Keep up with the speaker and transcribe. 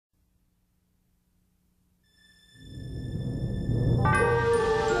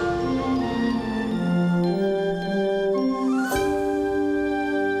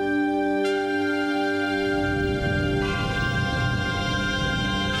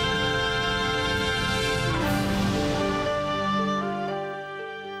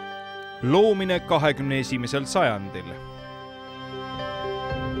Loomine 21. sajandil.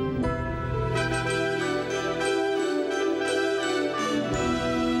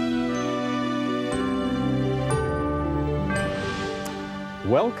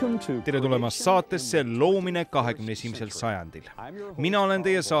 Tere tulemast saatesse Loomine 21. sajandil. Mina olen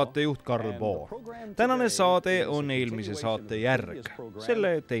teie saatejuht Karl Boo. Tänane saade on eelmise saate järg,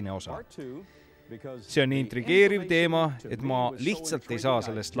 selle teine osa. See on nii intrigeeriv teema, et ma lihtsalt ei saa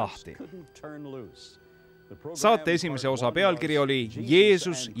sellest lahti. Saate esimese osa pealkiri oli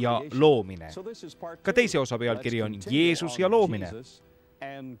Jeesus ja loomine. Ka teise osa pealkiri on Jeesus ja loomine.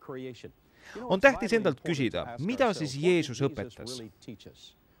 On tähtis endalt küsida, mida siis Jeesus õpetas?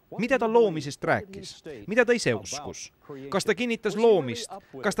 Mida ta loomisest rääkis? Mida ta ise uskus? Kas ta kinnitas loomist?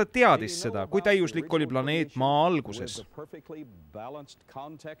 Kas ta teadis seda, kui täiuslik oli planeet Maa alguses?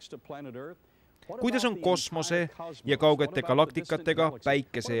 Kuidas on kosmose ja kaugete galaktikatega,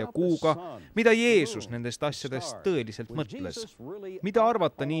 päikese ja kuuga? Mida Jeesus nendest asjadest tõeliselt mõtles? Mida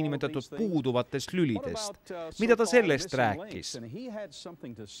arvata niinimetatud puuduvatest lülidest? Mida ta sellest rääkis?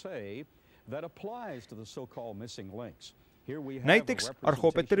 Näiteks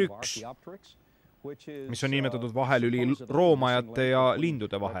Arhopeter 1, mis on nimetatud vahelüli roomajate ja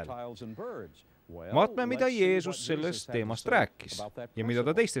lindude vahel. Vaatame, mida Jeesus sellest teemast rääkis ja mida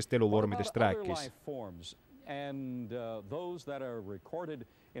ta teistest eluvormidest rääkis.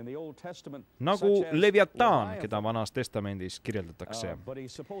 Nagu Leviathan, keda Vanas Testamendis kirjeldatakse.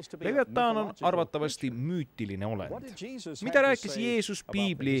 Leviathan on arvatavasti müütiline olend. Mida rääkis Jeesus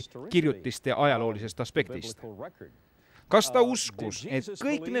Piibli kirjutiste ajaloolisest aspektist? Kas ta uskus, et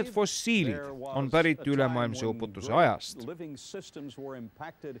kõik need fossiilid on pärit ülemaailmse uputuse ajast?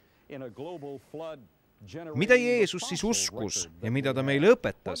 Mida Jeesus siis uskus ja mida ta meile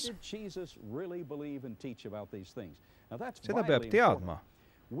õpetas? Seda peab teadma.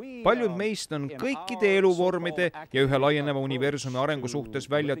 Paljud meist on kõikide eluvormide ja ühe laieneva universumi arengu suhtes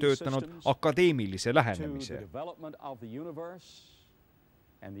välja töötanud akadeemilise lähenemise.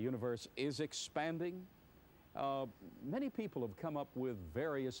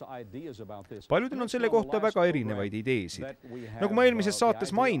 Paljudel on selle kohta väga erinevaid ideesid. Nagu ma eelmises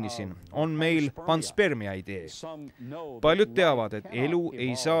saates mainisin, on meil panspermia idee. Paljud teavad, et elu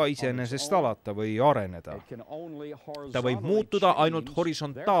ei saa iseenesest alata või areneda. Ta võib muutuda ainult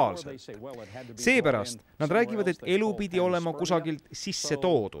horisontaalselt. Seepärast nad räägivad, et elu pidi olema kusagilt sisse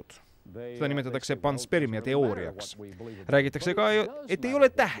toodud. Seda nimetatakse panspermia teooriaks. Räägitakse ka, et ei ole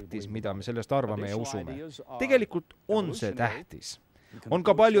tähtis, mida me sellest arvame ja usume. Tegelikult on see tähtis. On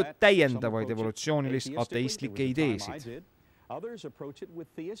ka palju täiendavaid evolutsioonilist ateistlikke ideesid.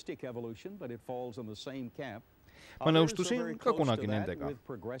 Ma nõustusin ka kunagi nendega.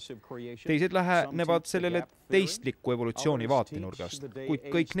 Teised lähenevad sellele teistliku evolutsiooni vaatenurgast, kuid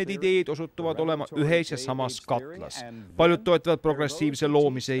kõik need ideed osutuvad olema ühes ja samas katlas. Paljud toetavad progressiivse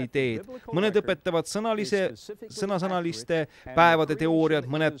loomise ideed, mõned õpetavad sõnasõnaliste päevade teooriad,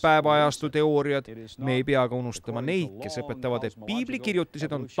 mõned päevaajastu teooriad. Me ei pea ka unustama neid, kes õpetavad, et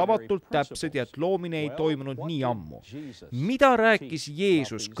piiblikirjutised on tavatult täpsed ja et loomine ei toimunud nii ammu. Mida rääkis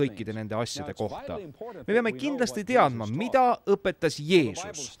Jeesus kõikide nende asjade kohta? Me peame kindlasti teadma, mida õpetas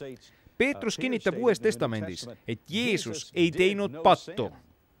Jeesus. Peetrus kinnitab Uues Testamendis, et Jeesus ei teinud pattu.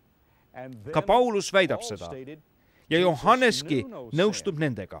 Ka Paulus väidab seda. Ja Johanneski nõustub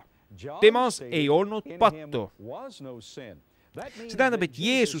nendega. Temas ei olnud pattu. See tähendab, et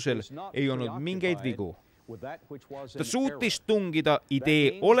Jeesusel ei olnud mingeid vigu. Ta suutis tungida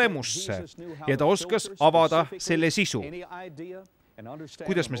idee olemusse ja ta oskas avada selle sisu.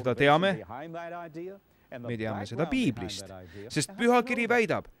 Kuidas me seda teame? Me teame seda Piiblist, sest Pühakiri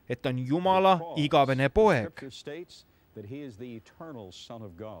väidab, et ta on Jumala igavene poeg.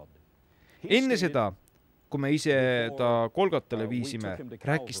 Enne seda, kui me ise ta Kolgatale viisime,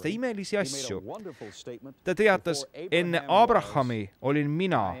 rääkis ta imelisi asju. Ta teatas, enne Abrahami olin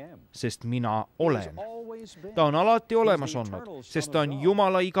mina, sest mina olen. Ta on alati olemas olnud, sest ta on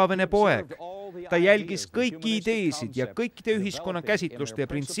Jumala igavene poeg. Ta jälgis kõiki ideesid ja kõikide ühiskonna käsitluste ja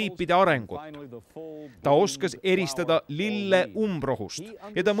printsiipide arengut. Ta oskas eristada lille umbrohust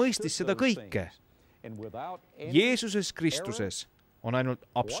ja ta mõistis seda kõike. Jeesuses Kristuses on ainult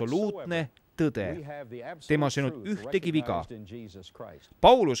absoluutne tõde. Temas ei olnud ühtegi viga.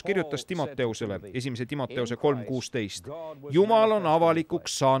 Paulus kirjutas Timoteusele, 1. Timoteuse 3:16. Jumal on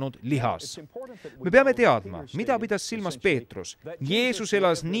avalikuks saanud lihas. Me peame teadma, mida pidas silmas Peetrus. Jeesus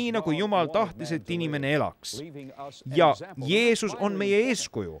elas nii, nagu Jumal tahtis, et inimene elaks. Ja Jeesus on meie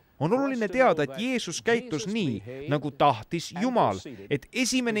eeskuju. On oluline teada, et Jeesus käitus nii, nagu tahtis Jumal, et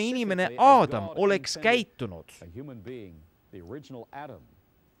esimene inimene Aadam oleks käitunud.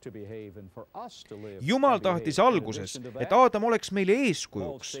 Jumal tahtis alguses, et Aadam oleks meile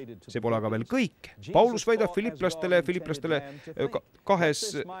eeskujuks. See pole aga veel kõik. Paulus väidab filiplastele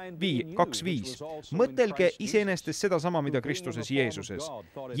 2:5. Mõtelge iseenestes seda sama, mida Kristuses Jeesuses.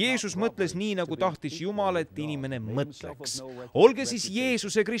 Jeesus mõtles nii, nagu tahtis Jumal, et inimene mõtleks. Olge siis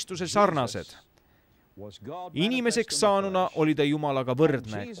Jeesuse Kristuse sarnased. Inimeseks saanuna oli ta Jumalaga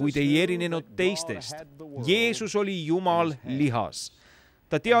võrdne, kuid ei erinenud teistest. Jeesus oli Jumal lihas.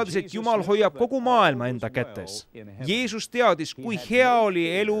 Ta teadis, et Jumal hoiab kogu maailma enda kätes. Jeesus teadis, kui hea oli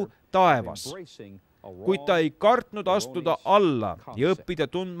elu taevas, kuid ta ei kartnud astuda alla ja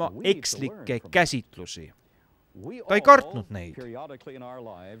õppida tundma ekslikke käsitlusi. Ta ei kartnud neid.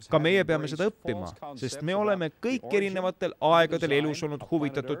 Ka meie peame seda õppima, sest me oleme kõik erinevatel aegadel elus olnud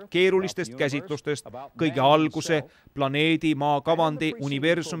huvitatud keerulistest käsitlustest kõige alguse, planeedi, maa kavandi,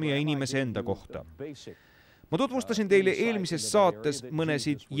 universumi ja inimese enda kohta. Ma tutvustasin teile eelmises saates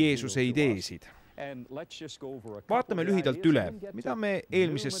mõnesid Jeesuse ideesid. Vaatame lühidalt üle, mida me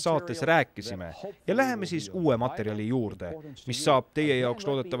eelmises saates rääkisime ja läheme siis uue materjali juurde, mis saab teie jaoks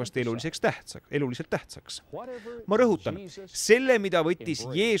loodetavasti eluliselt tähtsaks. Ma rõhutan, selle, mida võttis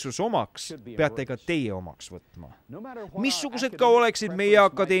Jeesus omaks, peate ka teie omaks võtma. Missugused ka oleksid meie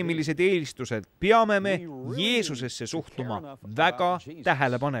akadeemilised eelistused, peame me Jeesusesse suhtuma väga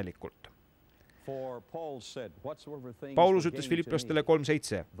tähelepanelikult. Paulus ütles Filiplastele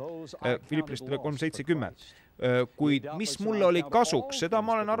 3:7, kuid mis mulle oli kasuks, seda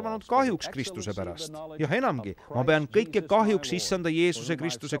ma olen arvanud kahjuks Kristuse pärast. Jah, enamgi, ma pean kõike kahjuks issanda Jeesuse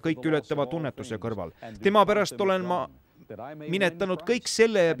Kristuse kõik ületava tunnetuse kõrval. Tema pärast olen ma minetanud kõik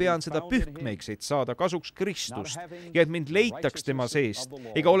selle ja pean seda pühkmeiks, et saada kasuks Kristust ja et mind leitaks tema seest,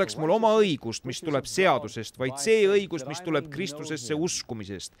 ega oleks mul oma õigust, mis tuleb seadusest, vaid see õigus, mis tuleb Kristusesse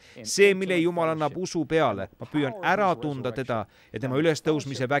uskumisest. See, mille Jumal annab usu peale, ma püüan ära tunda teda ja tema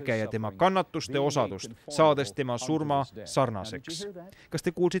ülestõusmise väge ja tema kannatuste osadust, saades tema surma sarnaseks. Kas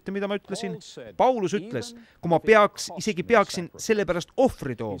te kuulsite, mida ma ütlesin? Paulus ütles, kui ma isegi peaksin selle pärast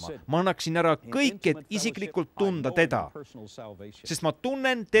ohvri tooma, ma annaksin ära kõik, et isiklikult tunda teda. Sest ma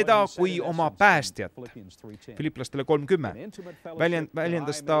tunnen teda kui oma päästjat. Filiplastele 3:10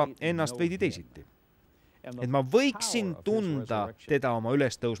 väljendas ta ennast veidi teisiti. Et ma võiksin tunda teda oma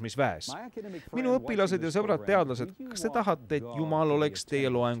ülestõusmisväes. Minu õpilased ja sõbrad teadlased, kas te tahate, et Jumal oleks teie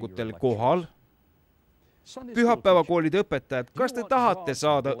loengutel kohal? Pühapäevakoolide õpetajad, kas te tahate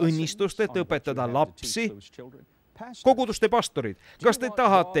saada õnnistust, et õpetada lapsi? Koguduste pastorid, kas te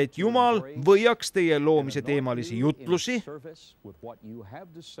tahate, et Jumal võiaks teie loomise teemalisi jutlusi?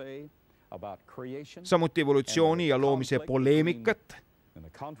 Samuti evolutsiooni ja loomise poleemikat?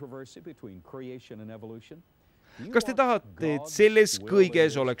 Kas te tahate, et selles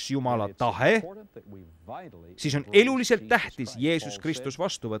kõiges oleks Jumala tahe? Siis on eluliselt tähtis Jeesus Kristus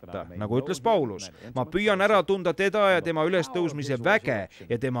vastu võtta, nagu ütles Paulus. Ma püüan ära tunda teda ja tema ülestõusmise väge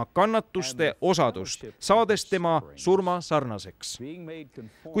ja tema kannatuste osadust, saades tema surma sarnaseks.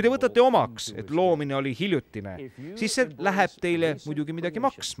 Kui te võtate omaks, et loomine oli hiljutine, siis see läheb teile muidugi midagi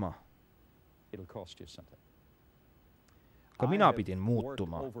maksma. Ka mina pidin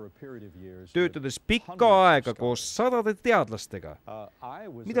muutuma. Töötades pikka aega koos sadade teadlastega.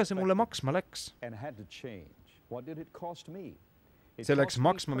 Mida see mulle maksma läks? See läks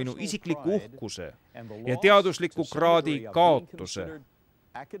maksma minu isikliku uhkuse ja teadusliku kraadi kaotuse.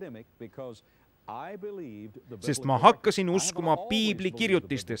 Sest ma hakkasin uskuma Piibli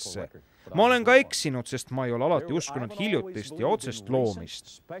kirjutistesse. Ma olen ka eksinud, sest ma ei ole alati uskunud hiljutist ja otsest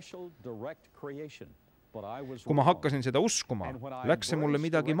loomist. Kui ma hakkasin seda uskuma, läks see mulle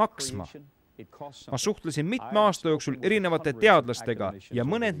midagi maksma. Ma suhtlesin mitme aasta jooksul erinevate teadlastega ja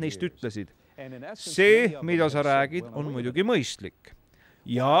mõned neist ütlesid, see, mida sa räägid, on muidugi mõistlik.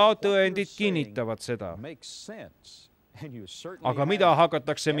 Ja tõendid kinnitavad seda. Aga mida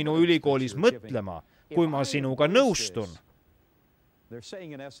hakatakse minu ülikoolis mõtlema, kui ma sinuga nõustun?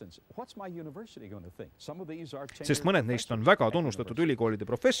 Sest mõned neist on väga tunnustatud ülikoolide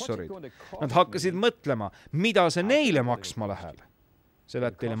professorid. Nad hakkasid mõtlema, mida see neile maksma läheb. See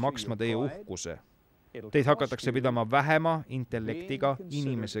läheb teile maksma teie uhkuse. Teid hakatakse pidama vähema intellektiga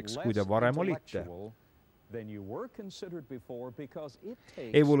inimeseks, kui te varem olite.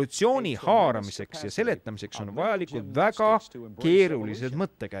 Evolutsiooni haaramiseks ja seletamiseks on vajalikud väga keerulised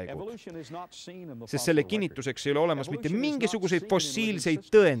mõttekäigud, sest selle kinnituseks ei ole olemas mitte mingisuguseid fossiilseid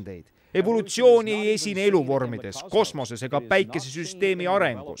tõendeid. Evolutsiooni ei esine eluvormides, kosmoses ega päikesesüsteemi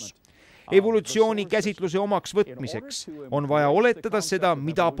arengus. Evolutsiooni käsitluse omaks võtmiseks on vaja oletada seda,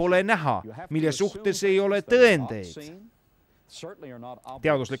 mida pole näha, mille suhtes ei ole tõendeid.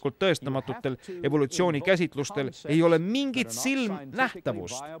 Teaduslikult tõestamatutel evolutsioonikäsitlustel ei ole mingit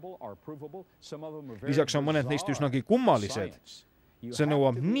silmnähtavust. Lisaks on mõned neist üsnagi kummalised. See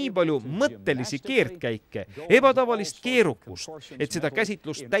nõuab nii palju mõttelisi keerdkäike, ebatavalist keerukust, et seda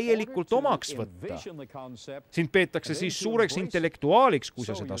käsitlust täielikult omaks võtta. Sind peetakse siis suureks intellektuaaliks, kui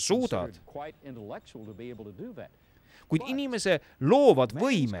sa seda suudad. Kuid inimese loovad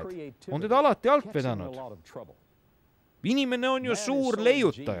võimed on teda alati alt vedanud. Inimene on ju suur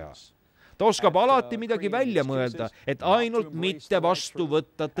leiutaja. Ta oskab alati midagi välja mõelda, et ainult mitte vastu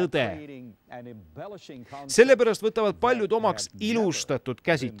võtta tõde. Sellepärast võtavad paljud omaks ilustatud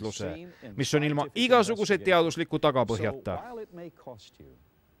käsitluse, mis on ilma igasuguse teadusliku tagapõhjata.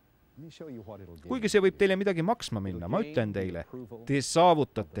 Kuigi see võib teile midagi maksma minna, ma ütlen teile, te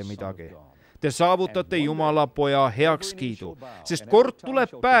saavutate midagi. Te saavutate Jumala poja heakskiidu, sest kord tuleb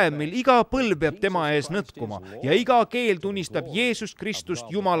päev, mil iga põlv peab tema ees nõtkuma ja iga keel tunnistab Jeesus Kristust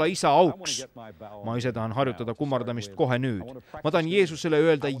Jumala isa auks. Ma ise tahan harjutada kummardamist kohe nüüd. Ma tahan Jeesusele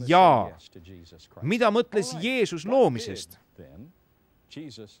öelda jaa. Mida mõtles Jeesus loomisest?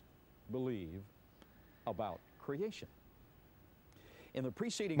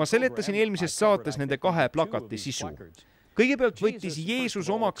 Ma seletasin eelmises saates nende kahe plakati sisu. Kõigepealt võttis Jeesus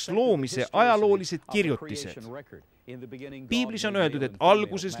omaks loomise ajaloolised kirjutised. Piiblis on öeldud, et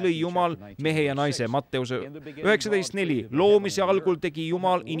alguses lõi Jumal mehe ja naise, Matteuse 19.4. Loomise algul tegi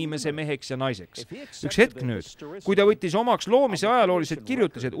Jumal inimese meheks ja naiseks. Üks hetk nüüd, kui ta võttis omaks loomise ajaloolised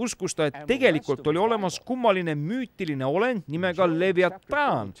kirjutised, uskus ta, et tegelikult oli olemas kummaline müütiline olend nimega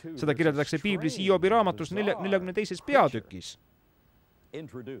Leviathan. Seda kirjeldatakse Piiblis Hiobi raamatus 42. peatükis.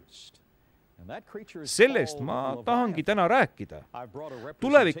 Sellest ma tahangi täna rääkida.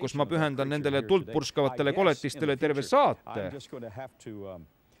 Tulevikus ma pühendan nendele tuldpurskavatele koletistele terve saate.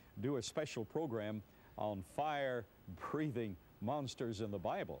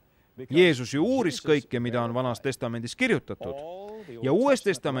 Jeesus ju uuris kõike, mida on Vanas testamendis kirjutatud. Ja Uues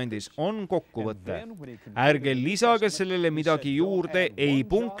testamendis on kokkuvõte. Ärge lisage sellele midagi juurde, ei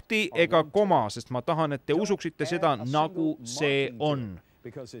punkti ega koma, sest ma tahan, et te usuksite seda, nagu see on.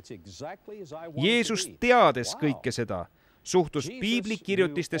 Jeesus teades kõike seda, suhtus Piibli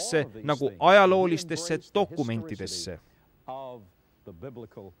kirjutistesse nagu ajaloolistesse dokumentidesse.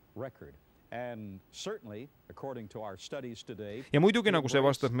 Ja muidugi, nagu see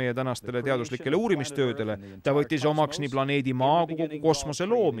vastab meie tänastele teaduslikele uurimistöödele, ta võttis omaks nii planeedi Maa kui kogu kosmose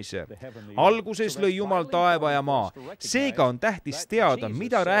loomise. Alguses lõi Jumal taeva ja maa. Seega on tähtis teada,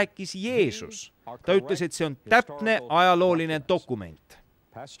 mida rääkis Jeesus. Ta ütles, et see on täpne ajalooline dokument.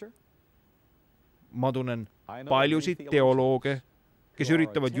 Ma tunnen paljusid teolooge, kes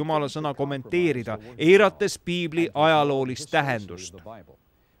üritavad Jumala sõna kommenteerida, eirates Piibli ajaloolist tähendust.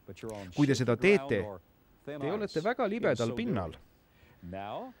 Kui te seda teete, te olete väga libedal pinnal.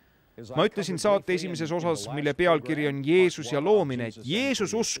 Ma ütlesin saate esimeses osas, mille pealkiri on Jeesus ja loomine, et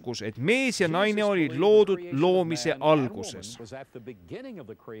Jeesus uskus, et mees ja naine olid loodud loomise alguses.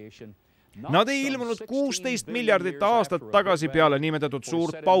 Nad ei ilmunud 16 miljardit aastat tagasi peale nimetatud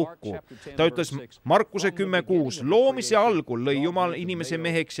suurt pauku. Ta ütles Markuse 10.6. Loomise algul lõi Jumal inimese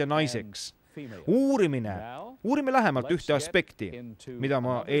meheks ja naiseks. Uurime lähemalt ühte aspekti, mida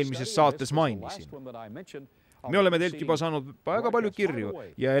ma eelmises saates mainisin. Me oleme teilt juba saanud väga palju kirju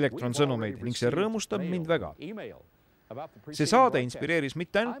ja elektronsõnumeid ning see rõõmustab mind väga. See saade inspireeris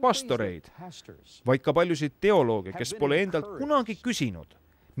mitte ainult pastoreid, vaid ka paljusid teolooge, kes pole endalt kunagi küsinud,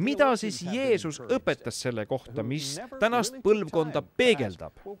 mida siis Jeesus õpetas selle kohta, mis tänast põlvkonda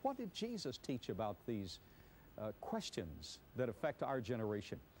peegeldab?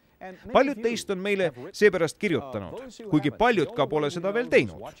 Paljud teist on meile seepärast kirjutanud, kuigi paljud ka pole seda veel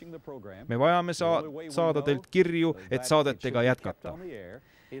teinud. Me vajame saada teilt kirju, et saadetega jätkata.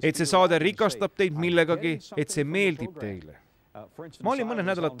 Et see saade rikastab teid millegagi, et see meeldib teile. Ma olin mõned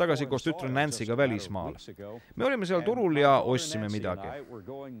nädalad tagasi koos tütre Nancyga välismaal. Me olime seal turul ja ostsime midagi.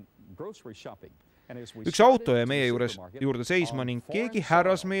 Üks auto jäi meie juurde seisma ning keegi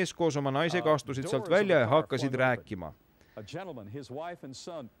härrasmees koos oma naisega astusid sealt välja ja hakkasid rääkima.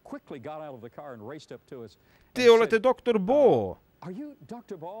 Te olete doktor Bo.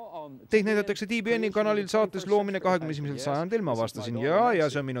 Teid näidatakse TBN-i kanalil saates Loomine 21. sajandil, ma vastasin ja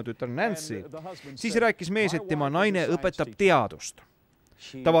see on minu tütar Nancy. Siis rääkis mees, et tema naine õpetab teadust.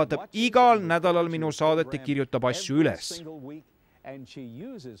 Ta vaatab igal nädalal minu saadet ja kirjutab asju üles.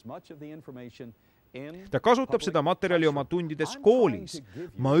 Ta kasutab seda materjali oma tundides koolis.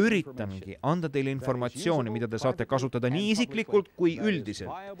 Ma üritangi anda teile informatsiooni, mida te saate kasutada nii isiklikult kui üldiselt.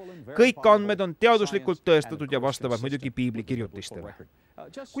 Kõik andmed on teaduslikult tõestatud ja vastavad muidugi Piibli kirjutistele.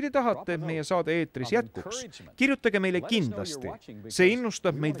 Kui te tahate, et meie saade eetris jätkuks, kirjutage meile kindlasti. See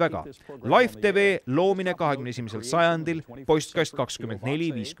innustab meid väga. Live TV Loomine 21. sajandil, postkast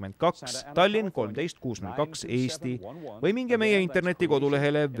 2452, Tallinn 1362 Eesti või minge meie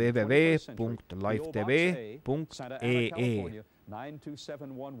internetikodulehele www.livetv.ee.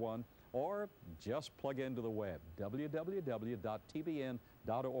 92711 or just plug into the web www.tbn.org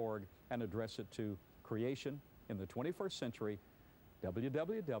and address it to creation in the 21st century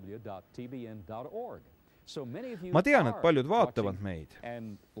www.tbn.org. Ma tean, et paljud vaatavad meid.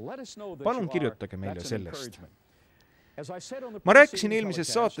 Palun kirjutage meile sellest. Ma rääkisin eelmises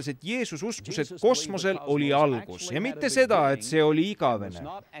saates, et Jeesus uskus, et kosmosel oli algus ja mitte seda, et see oli igavene.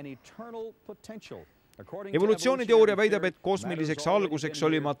 Evolutsiooniteooria väidab, et kosmiliseks alguseks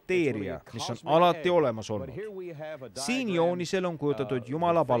oli mateeria, mis on alati olemas olnud. Siin joonisel on kujutatud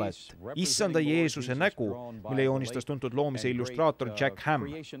Jumala palet, issanda Jeesuse nägu, mille joonistas tuntud loomise illustraator Jack Ham.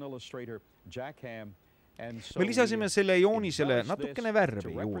 Me lisasime selle joonisele natukene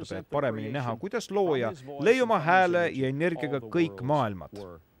värvi juurde, et paremini näha, kuidas looja lõi oma hääle ja energiaga kõik maailmad.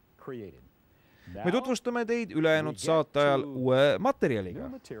 Me tutvustame teid ülejäänud saate ajal uue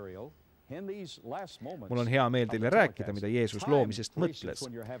materjaliga. Mul on hea meel teile rääkida, mida Jeesus loomisest mõtles.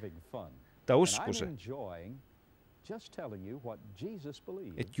 Ta uskus,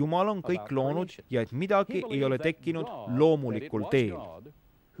 et Jumal on kõik loonud ja et midagi ei ole tekkinud loomulikul teel.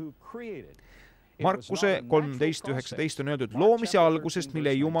 Markuse 13.19 on öeldud loomise algusest,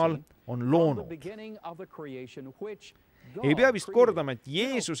 mille Jumal on loonud. Ei pea vist kordama, et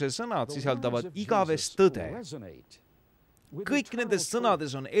Jeesuse sõnad sisaldavad igavest tõde. Kõik nendes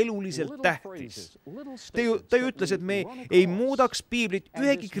sõnades on eluliselt tähtis. Ta ju ütles, et me ei muudaks Piiblit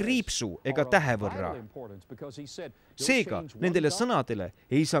ühegi kriipsu ega tähe võrra. Seega, nendele sõnadele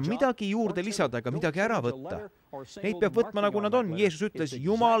ei saa midagi juurde lisada ega midagi ära võtta. Neid peab võtma, nagu nad on. Jeesus ütles,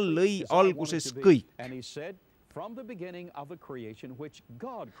 Jumal lõi alguses kõik.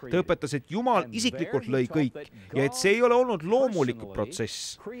 Ta õpetas, et Jumal isiklikult lõi kõik ja et see ei ole olnud loomulik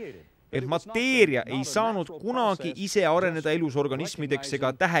protsess. Et mateeria ei saanud kunagi ise areneda elusorganismideks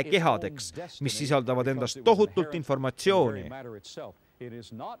ega tähekehadeks, mis sisaldavad endast tohutult informatsiooni.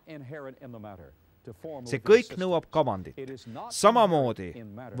 See kõik nõuab kavandit. Samamoodi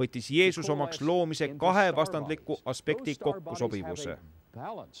võttis Jeesus omaks loomise kahe vastandliku aspekti kokkusobivuse.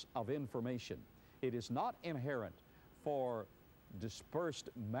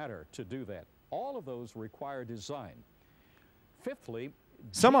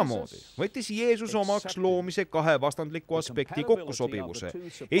 Samamoodi võttis Jeesus omaks loomise kahe vastandliku aspekti kokkusobivuse.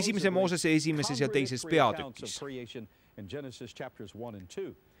 Esimese Moosese esimeses ja teises peatükis.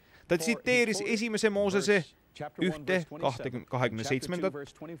 Ta tsiteeris esimese Moosese 1.27,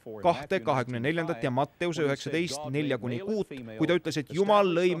 2.24 ja Matteuse 19.4-6, kui ta ütles, et Jumal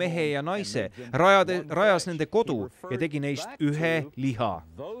lõi mehe ja naise, rajas nende kodu ja tegi neist ühe liha.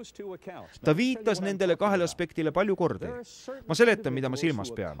 Ta viitas nendele kahele aspektile palju kordi. Ma seletan, mida ma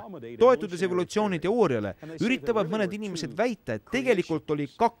silmas pean. Toetudes evolutsiooniteooriale, üritavad mõned inimesed väita, et tegelikult oli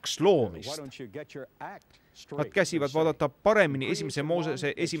kaks loomist. Nad käsivad vaadata paremini esimese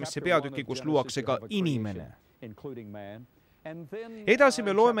Moosese esimesse peatüki, kus luuakse ka inimene. Edasi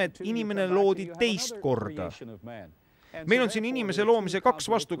me loeme, et inimene loodi teist korda. Meil on siin inimese loomise kaks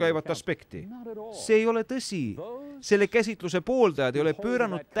vastukäivat aspekti. See ei ole tõsi. Selle käsitluse pooldajad ei ole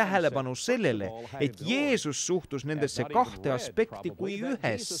pööranud tähelepanu sellele, et Jeesus suhtus nendesse kahte aspekti kui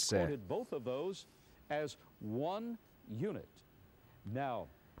ühesse.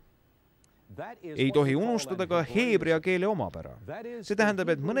 Ei tohi unustada ka heebrea keele omapära. See tähendab,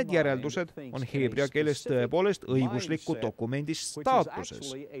 et mõned järeldused on heebrea keeles tõepoolest õigusliku dokumendi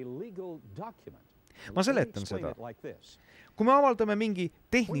staatuses. Ma seletan seda. Kui me avaldame mingi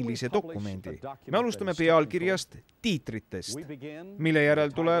tehnilise dokumendi, me alustame pealkirjast tiitritest, mille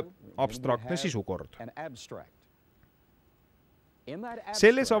järel tuleb abstraktne sisukord.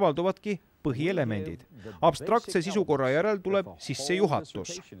 Selles avalduvadki põhielemendid. Abstraktse sisukorra järel tuleb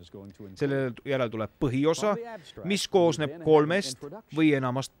sissejuhatus. Selle järel tuleb põhiosa, mis koosneb 3 või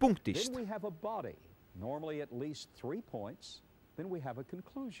enamast punktist.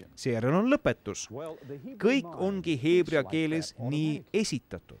 Seejärel on lõpetus. Kõik ongi heebrea keeles nii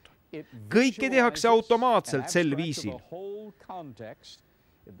esitatud. Kõike tehakse automaatselt sel viisil.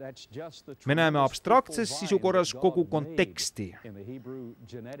 Me näeme abstraktses sisukorras kogu konteksti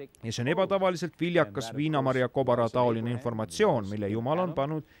ja see on ebatavaliselt viljakas viinamarjakobara taoline informatsioon, mille Jumal on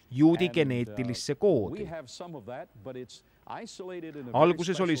pannud juudi geneetilisse koodi.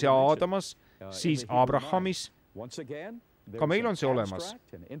 Alguses oli see Aadamas, siis Abrahamis. Ka meil on see olemas.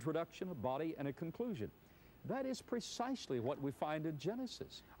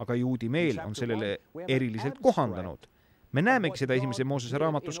 aga juudi meel on sellele eriliselt kohandanud. Me näemegi seda esimese Moosese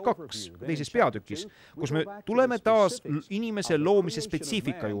raamatus 2, teises peatükis, kus me tuleme taas inimese loomise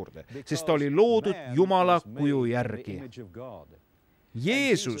spetsiifika juurde, sest ta oli loodud Jumala kuju järgi.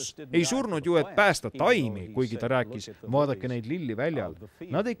 Jeesus ei surnud ju, et päästa taimi, kuigi ta rääkis, vaadake neid lilli väljal.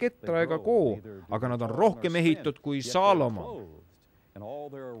 Nad ei ketra ega koo, aga nad on rohkem ehitud kui Saalomon.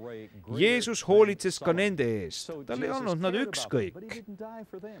 Jeesus hoolitses ka nende eest. Tal ei olnud nad ükskõik.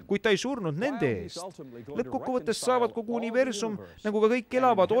 Kuid ta ei surnud nende eest. Lõppkokkuvõttes saavad kogu universum, nagu ka kõik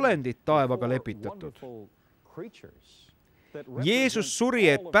elavad olendid taevaga lepitatud. Jeesus suri,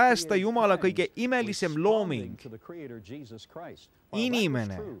 et päästa Jumala kõige imelisem looming,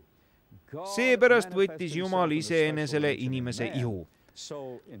 inimene. Seepärast võttis Jumal iseenesele inimese ihu.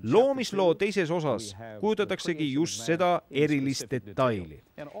 Loomisloo teises osas kujutataksegi just seda erilist detaili.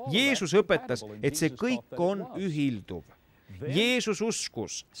 Jeesus õpetas, et see kõik on ühilduv. Jeesus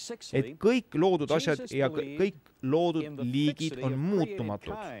uskus, et kõik loodud asjad ja kõik loodud liigid on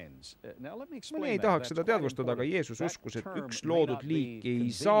muutumatud. Mõni ei tahaks seda teadvustada, aga Jeesus uskus, et üks loodud liik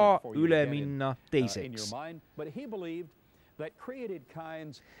ei saa üle minna teiseks.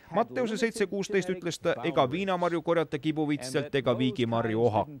 Matteuse 7:16 ütles ta, ega viinamarju korjata, kibuvitstelt ega viigimarju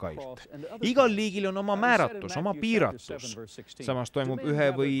ohakailt. Igal liigil on oma määratus, oma piiratus. Samas toimub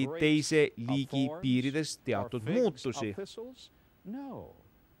ühe või teise liigi piirides teatud muutusi.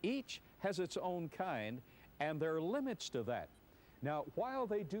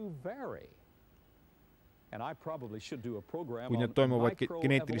 Kui need toimuvad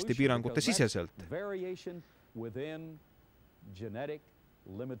geneetiliste piirangute siseselt.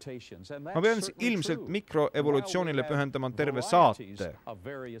 Ma pean ilmselt mikroevolutsioonile pühendama terve saate.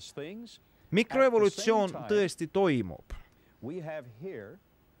 Mikroevolutsioon tõesti toimub.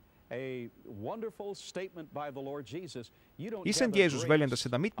 Issand Jeesus väljendas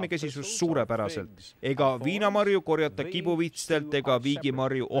seda mitmekesisust suurepäraselt. Ega viinamarju korjata kibuvitstelt ega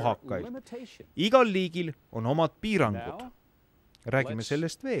viigimarju ohakailt. Igal liigil on omad piirangud. Räägime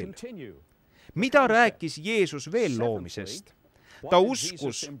sellest veel. Mida rääkis Jeesus veel loomisest? Ta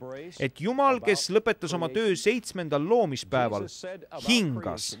uskus, et Jumal, kes lõpetas oma töö 7. loomispäeval,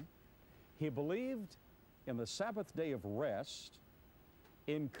 hingas.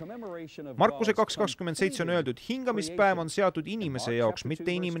 Markuse 2:27 on öeldud, hingamispäev on seatud inimese jaoks,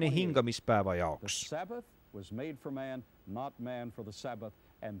 mitte inimene hingamispäeva jaoks.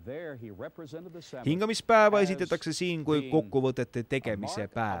 Hingamispäeva esitatakse siin kui kokkuvõtete tegemise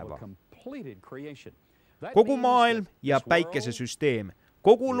päeva. Kogu maailm ja päikesesüsteem,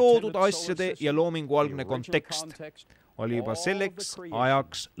 kogu loodud asjade ja loomingu algne kontekst oli juba selleks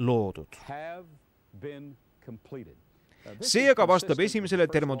ajaks loodud. See aga vastab esimesele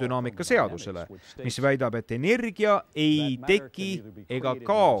termodünaamika seadusele, mis väidab, et energia ei teki ega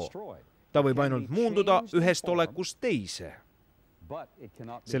kao. Ta võib ainult muunduda ühest olekust teise.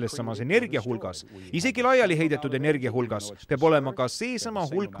 Selles samas energia hulgas, isegi laiali heidetud energia hulgas, peab olema ka seesama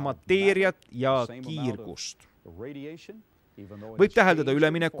hulk mateeriat ja kiirgust. Võib täheldada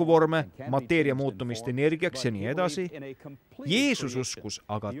üleminekuvorme, mateeria muutumist energiaks ja nii edasi. Jeesus uskus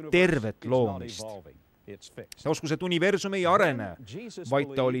aga tervet loomist. Ta uskus, et universum ei arene,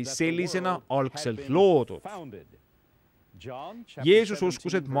 vaid ta oli sellisena algselt loodud. Jeesus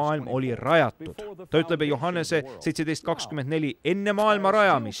uskus, et maailm oli rajatud. Ta ütleb Johannese 17:24 enne maailma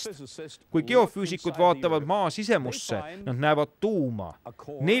rajamist. Kui geofüüsikud vaatavad maa sisemusse, nad näevad tuuma,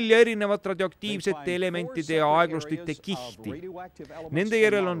 4 erinevat radioaktiivsete elementide ja aeglustite kihti. Nende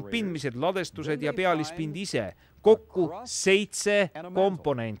järel on pindmised, ladestused ja pealispind ise. Kokku 7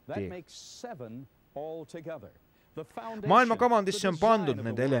 komponenti. Maailma kavandisse on pandud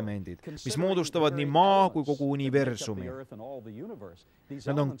need elemendid, mis moodustavad nii maa kui kogu universumi.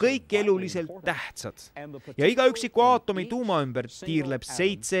 Nad on kõik eluliselt tähtsad ja iga üksiku aatomi tuuma ümber tiirleb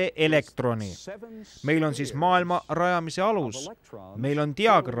 7 elektroni. Meil on siis maailma rajamise alus. Meil on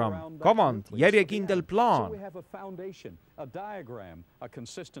diagramm, kavand, järjekindel plaan.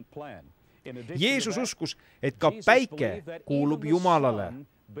 Jeesus uskus, et ka päike kuulub Jumalale.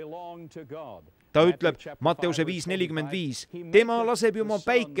 Ta ütleb Matteuse 5:45, tema laseb oma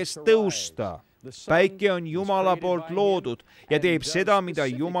päikest tõusta. Päike on Jumala poolt loodud ja teeb seda, mida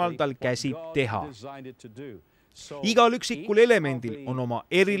Jumal tal käsib teha. Igal üksikul elemendil on oma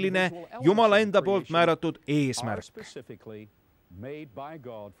eriline Jumala enda poolt määratud eesmärk.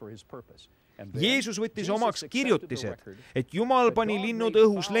 Jeesus võttis omaks kirjutised, et Jumal pani linnud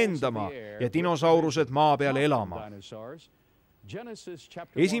õhus lendama ja dinosaurused maa peal elama.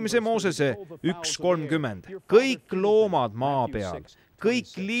 Esimese Moosese 1:30. Kõik loomad maa peal,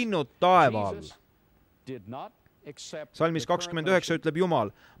 kõik linnud taeva all. Salmis 29 ütleb Jumal,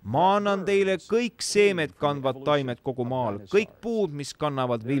 ma annan teile kõik seemed kandvad taimed kogu maal, kõik puud, mis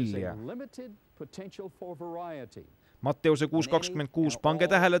kannavad vilja. Matteuse 6.26, pange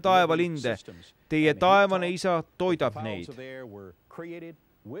tähele taevalinde, teie taevane isa toidab neid.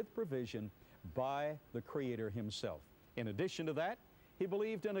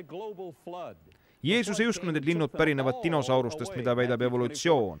 Jeesus ei uskunud, et linnud pärinevad dinosaurustest, mida väidab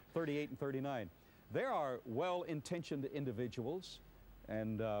evolutsioon. There are well-intentioned individuals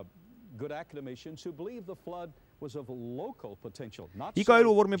and good academicians who believe the flood was of local potential. Iga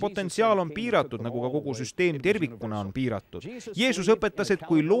eluvormi potentsiaal on piiratud, nagu ka kogu süsteem tervikuna on piiratud. Jeesus õpetas, et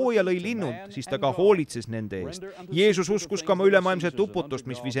kui looja lõi linnud, siis ta ka hoolitses nende eest. Jeesus uskus ka oma ülemaailmset uputust,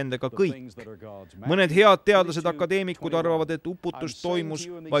 mis viis endaga kõik. Mõned head teadlased, akadeemikud arvavad, et uputus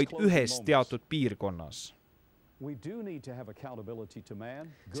toimus vaid ühes teatud piirkonnas.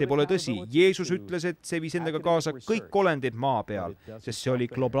 See pole tõsi. Jeesus ütles, et see viis endaga kaasa kõik olendid maa peal, sest see oli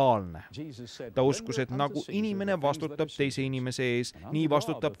globaalne. Ta uskus, et nagu inimene vastutab teise inimese ees, nii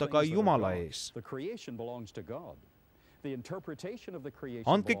vastutab ta ka Jumala ees.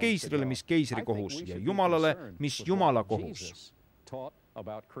 Andke keisrile, mis keisri kohus, ja Jumalale, mis Jumala kohus.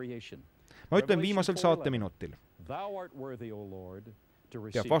 Ma ütlen viimasel saateminutil.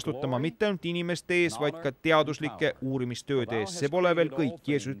 Peab vastutama mitte ainult inimeste ees, vaid ka teaduslike uurimistööde ees. See pole veel kõik.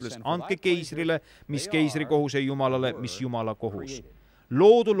 Jeesus ütles, andke keisrile, mis keisri kohus, ja Jumalale, mis Jumala kohus.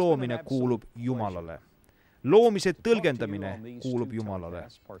 Loodu loomine kuulub Jumalale. Loomise tõlgendamine kuulub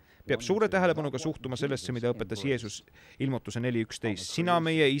Jumalale. Peab suure tähelepanuga suhtuma sellesse, mida õpetas Jeesus ilmutuse 4.11. Sina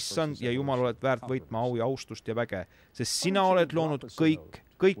meie issand ja Jumal oled väärt võitma au ja austust ja väge, sest sina oled loonud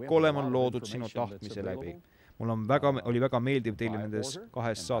kõik olema on loodud sinu tahtmise läbi. Mul oli väga meeldiv teile nendes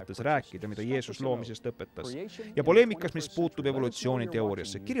kahes saates rääkida, mida Jeesus loomisest õpetas. Ja poleemikas, mis puutub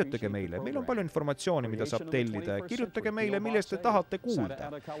evolutsiooniteooriasse, kirjutage meile. Meil on palju informatsiooni, mida saab tellida. Kirjutage meile, millest te tahate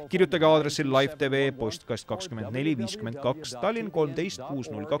kuulda. Kirjutage aadressil Live TV, postkast 2452, Tallinn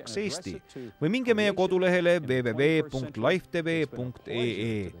 13602 Eesti või minge meie kodulehele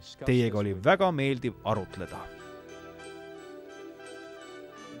www.livetv.ee. Teiega oli väga meeldiv arutleda.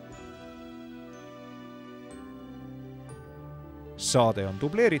 Saade on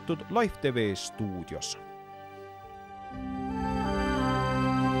dubleeritud Live TV stuudios.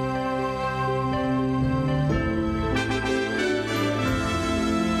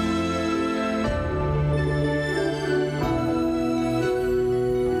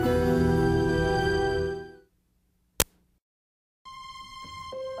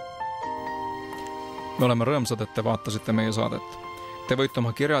 Me oleme rõõmsad, et te vaatasite meie saadet. Te võite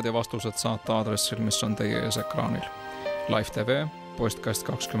oma kirjad ja vastused saata aadressil, mis on teie ees ekraanil. Live TV, postkast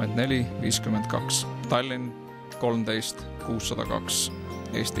 2452, Tallinn 13602,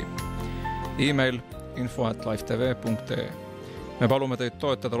 Eesti. E-mail info@livetv.ee. Me palume teid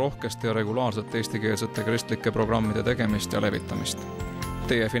toetada rohkesti ja regulaarselt eestikeelsete kristlike programmide tegemist ja levitamist.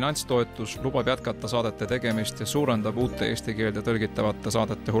 Teie finantstoetus lubab jätkata saadete tegemist ja suurendab uute eesti keelde tõlgitavate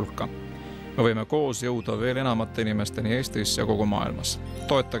saadete hulka. Me võime koos jõuda veel enamate inimesteni Eestis ja kogu maailmas.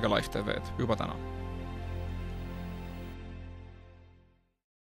 Toetage Live TV-d juba täna.